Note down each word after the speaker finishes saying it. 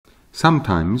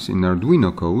Sometimes in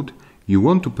Arduino code, you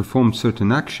want to perform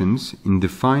certain actions in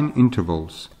defined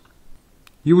intervals.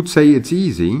 You would say it's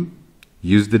easy.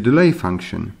 Use the delay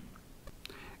function.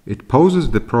 It pauses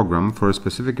the program for a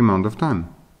specific amount of time.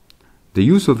 The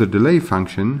use of the delay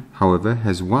function, however,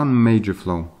 has one major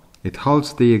flaw. It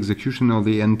halts the execution of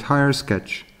the entire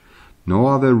sketch. No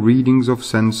other readings of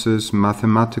sensors,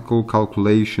 mathematical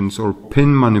calculations, or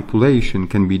pin manipulation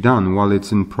can be done while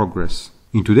it's in progress.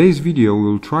 In today's video,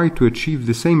 we'll try to achieve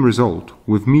the same result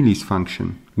with Millis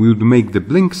function. We would make the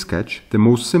blink sketch the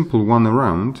most simple one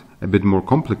around, a bit more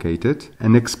complicated,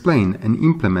 and explain and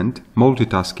implement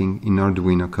multitasking in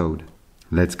Arduino code.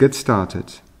 Let's get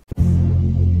started.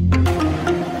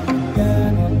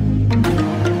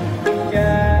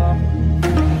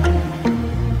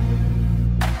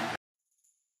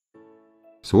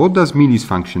 So what does Millis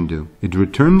function do? It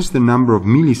returns the number of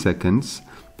milliseconds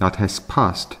that has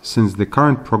passed since the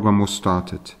current program was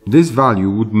started. This value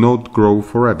would not grow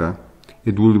forever.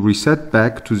 It will reset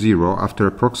back to 0 after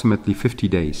approximately 50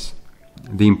 days.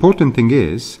 The important thing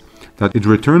is that it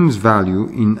returns value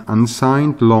in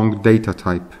unsigned long data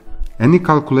type. Any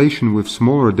calculation with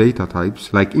smaller data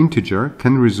types, like integer,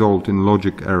 can result in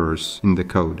logic errors in the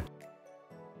code.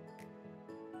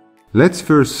 Let's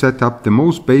first set up the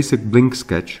most basic blink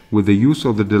sketch with the use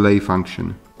of the delay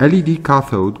function. LED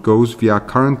cathode goes via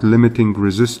current limiting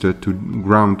resistor to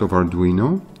ground of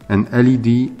Arduino, and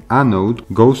LED anode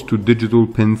goes to digital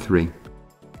pin 3.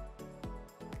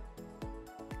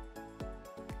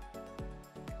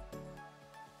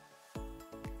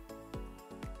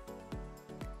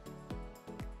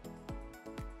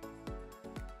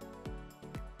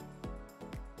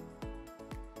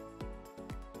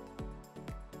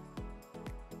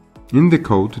 In the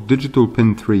code, digital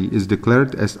pin 3 is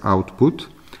declared as output,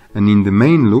 and in the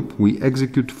main loop we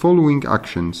execute following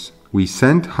actions. We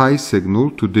send high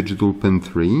signal to digital pin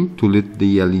 3 to lit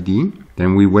the LED,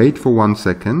 then we wait for 1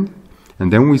 second,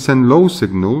 and then we send low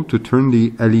signal to turn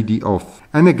the LED off,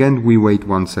 and again we wait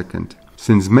 1 second.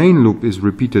 Since main loop is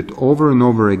repeated over and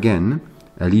over again,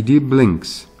 LED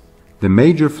blinks. The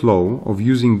major flaw of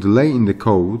using delay in the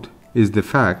code is the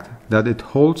fact that it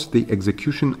halts the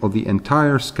execution of the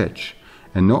entire sketch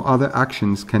and no other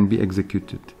actions can be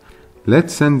executed.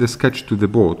 Let's send the sketch to the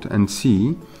board and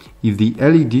see if the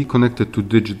LED connected to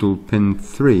digital pin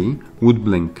 3 would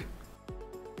blink.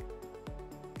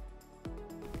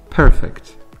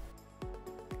 Perfect.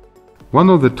 One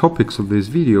of the topics of this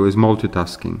video is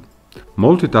multitasking.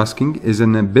 Multitasking is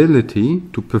an ability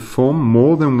to perform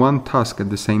more than one task at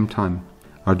the same time.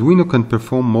 Arduino can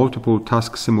perform multiple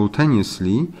tasks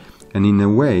simultaneously and in a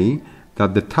way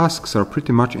that the tasks are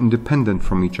pretty much independent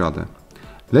from each other.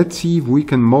 Let's see if we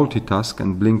can multitask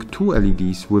and blink two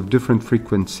LEDs with different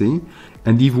frequency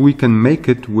and if we can make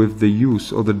it with the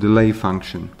use of the delay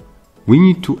function. We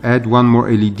need to add one more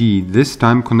LED, this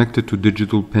time connected to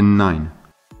digital pin 9.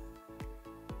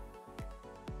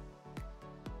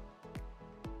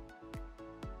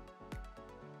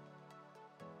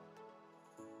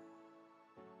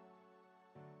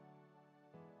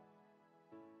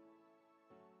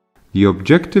 The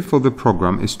objective of the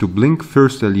program is to blink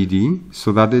first LED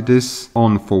so that it is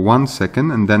on for 1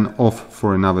 second and then off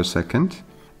for another second.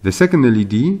 The second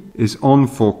LED is on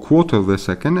for a quarter of a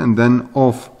second and then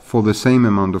off for the same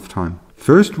amount of time.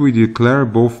 First we declare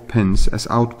both pins as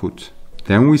output.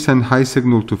 Then we send high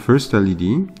signal to first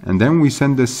LED and then we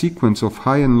send a sequence of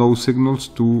high and low signals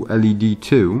to LED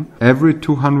 2 every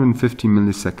 250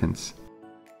 milliseconds.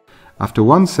 After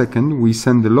 1 second, we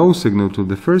send the low signal to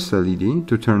the first LED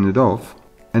to turn it off,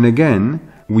 and again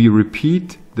we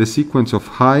repeat the sequence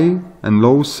of high and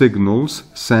low signals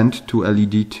sent to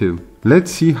LED 2. Let's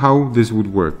see how this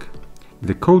would work.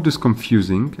 The code is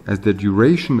confusing as the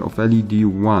duration of LED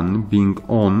 1 being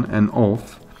on and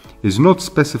off is not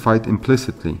specified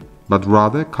implicitly, but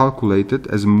rather calculated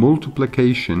as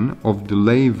multiplication of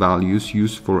delay values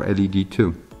used for LED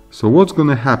 2. So what's going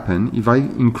to happen if I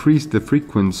increase the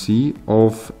frequency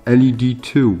of LED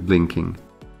 2 blinking?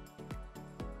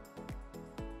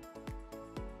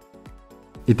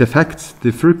 It affects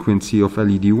the frequency of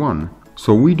LED 1.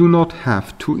 So we do not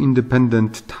have two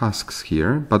independent tasks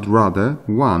here, but rather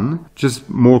one, just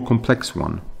more complex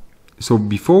one. So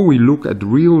before we look at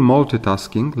real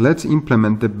multitasking, let's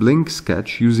implement the blink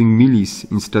sketch using Millis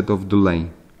instead of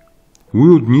delay. We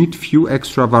would need few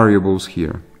extra variables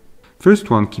here.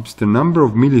 First one keeps the number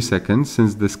of milliseconds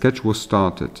since the sketch was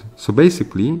started, so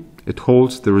basically it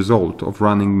holds the result of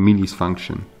running Millis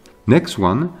function. Next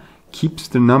one keeps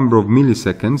the number of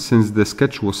milliseconds since the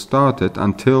sketch was started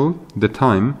until the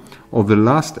time of the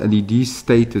last LED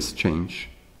status change.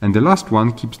 And the last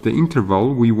one keeps the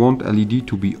interval we want LED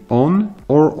to be on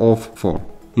or off for.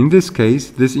 In this case,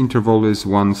 this interval is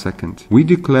 1 second. We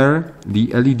declare the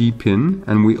LED pin,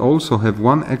 and we also have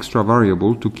one extra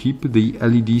variable to keep the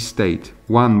LED state,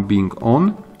 1 being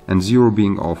on and 0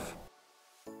 being off.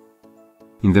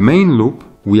 In the main loop,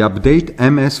 we update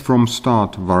ms from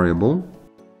start variable.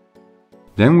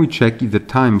 Then we check if the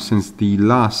time since the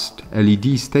last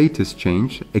LED status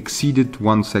change exceeded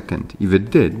 1 second. If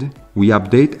it did, we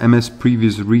update ms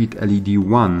previous read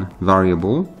LED1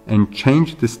 variable and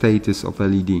change the status of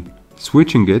LED,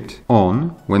 switching it on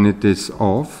when it is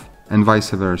off and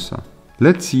vice versa.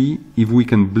 Let's see if we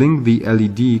can blink the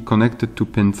LED connected to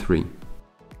pin 3.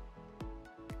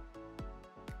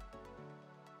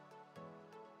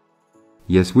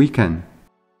 Yes, we can.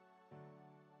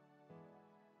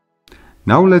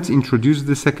 Now let's introduce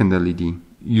the second LED.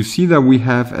 You see that we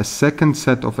have a second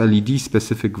set of LED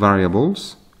specific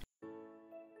variables.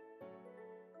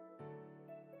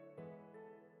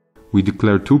 We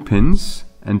declare 2 pins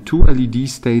and 2 LED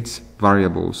states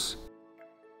variables.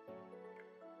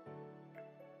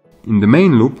 In the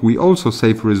main loop, we also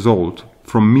save result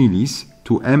from Millis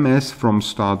to ms from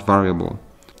start variable.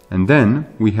 And then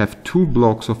we have 2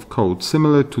 blocks of code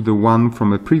similar to the one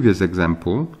from a previous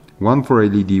example, one for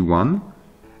LED1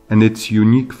 and its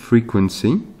unique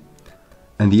frequency,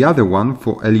 and the other one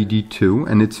for LED2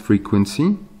 and its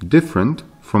frequency, different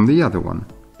from the other one.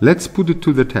 Let's put it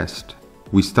to the test.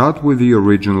 We start with the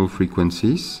original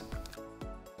frequencies.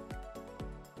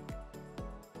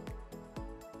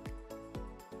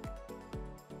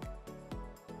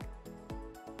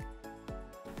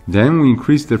 Then we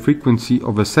increase the frequency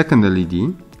of a second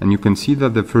LED, and you can see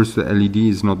that the first LED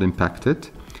is not impacted.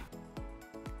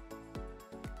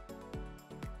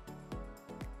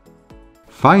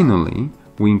 Finally,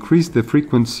 we increase the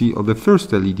frequency of the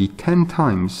first LED 10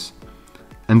 times,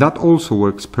 and that also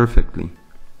works perfectly.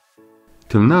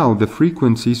 Till now, the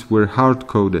frequencies were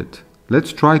hard-coded.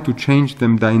 Let's try to change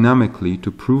them dynamically to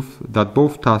prove that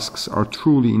both tasks are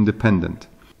truly independent,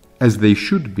 as they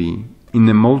should be in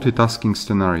a multitasking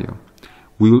scenario.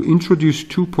 We will introduce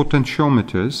 2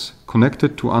 potentiometers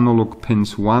connected to analog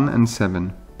pins 1 and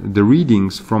 7. The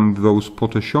readings from those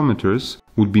potentiometers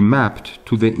would be mapped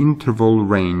to the interval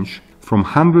range from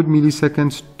 100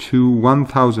 milliseconds to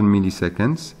 1000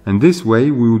 milliseconds, and this way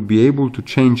we would be able to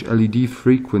change LED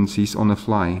frequencies on the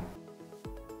fly.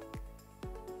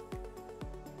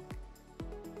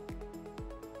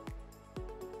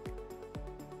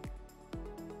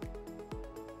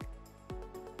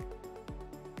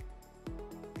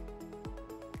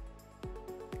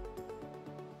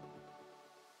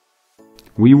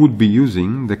 We would be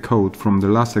using the code from the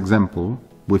last example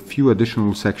with few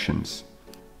additional sections.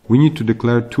 We need to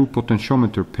declare 2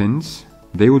 potentiometer pins.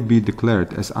 They would be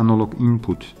declared as analog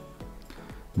input.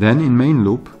 Then in main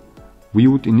loop, we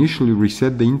would initially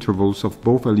reset the intervals of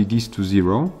both LEDs to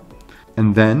 0,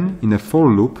 and then in a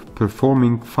for loop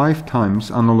performing 5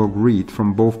 times analog read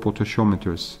from both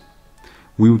potentiometers.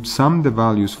 We would sum the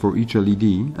values for each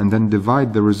LED and then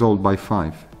divide the result by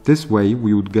 5. This way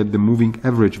we would get the moving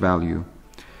average value.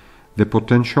 The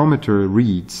potentiometer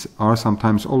reads are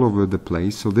sometimes all over the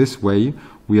place, so this way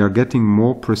we are getting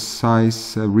more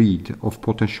precise read of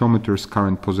potentiometer's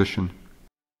current position.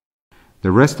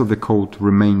 The rest of the code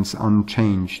remains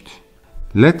unchanged.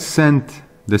 Let's send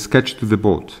the sketch to the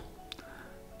board.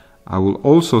 I will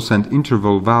also send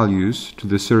interval values to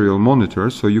the serial monitor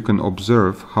so you can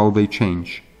observe how they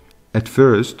change. At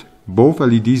first, both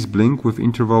LEDs blink with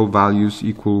interval values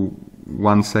equal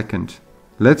 1 second.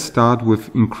 Let's start with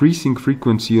increasing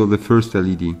frequency of the first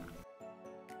LED.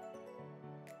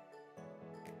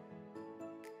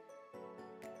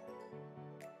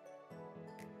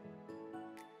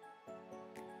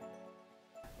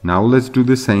 Now let's do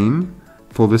the same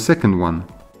for the second one.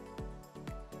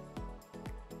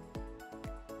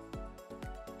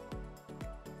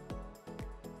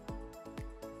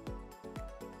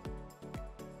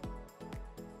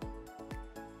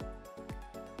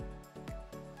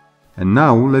 And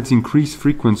now let's increase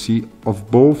frequency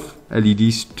of both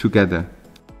LEDs together.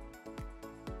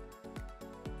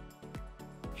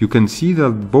 You can see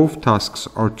that both tasks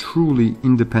are truly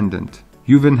independent.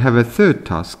 You even have a third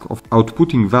task of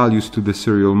outputting values to the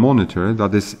serial monitor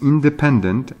that is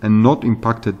independent and not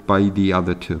impacted by the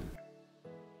other two.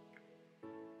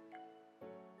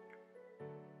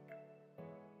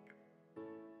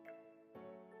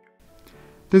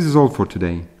 This is all for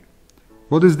today.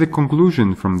 What is the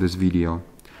conclusion from this video?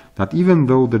 That even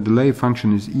though the delay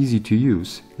function is easy to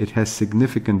use, it has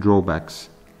significant drawbacks.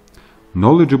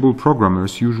 Knowledgeable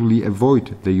programmers usually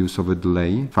avoid the use of a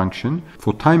delay function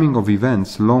for timing of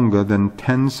events longer than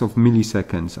tens of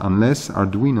milliseconds unless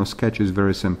Arduino sketch is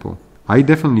very simple. I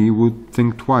definitely would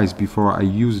think twice before I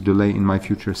use delay in my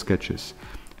future sketches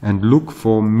and look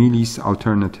for Millis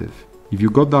alternative. If you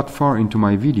got that far into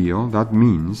my video, that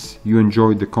means you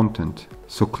enjoyed the content.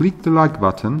 So click the like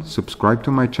button, subscribe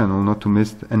to my channel not to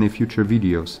miss any future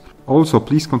videos. Also,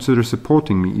 please consider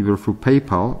supporting me either through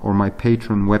PayPal or my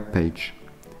Patreon webpage.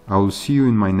 I will see you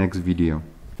in my next video.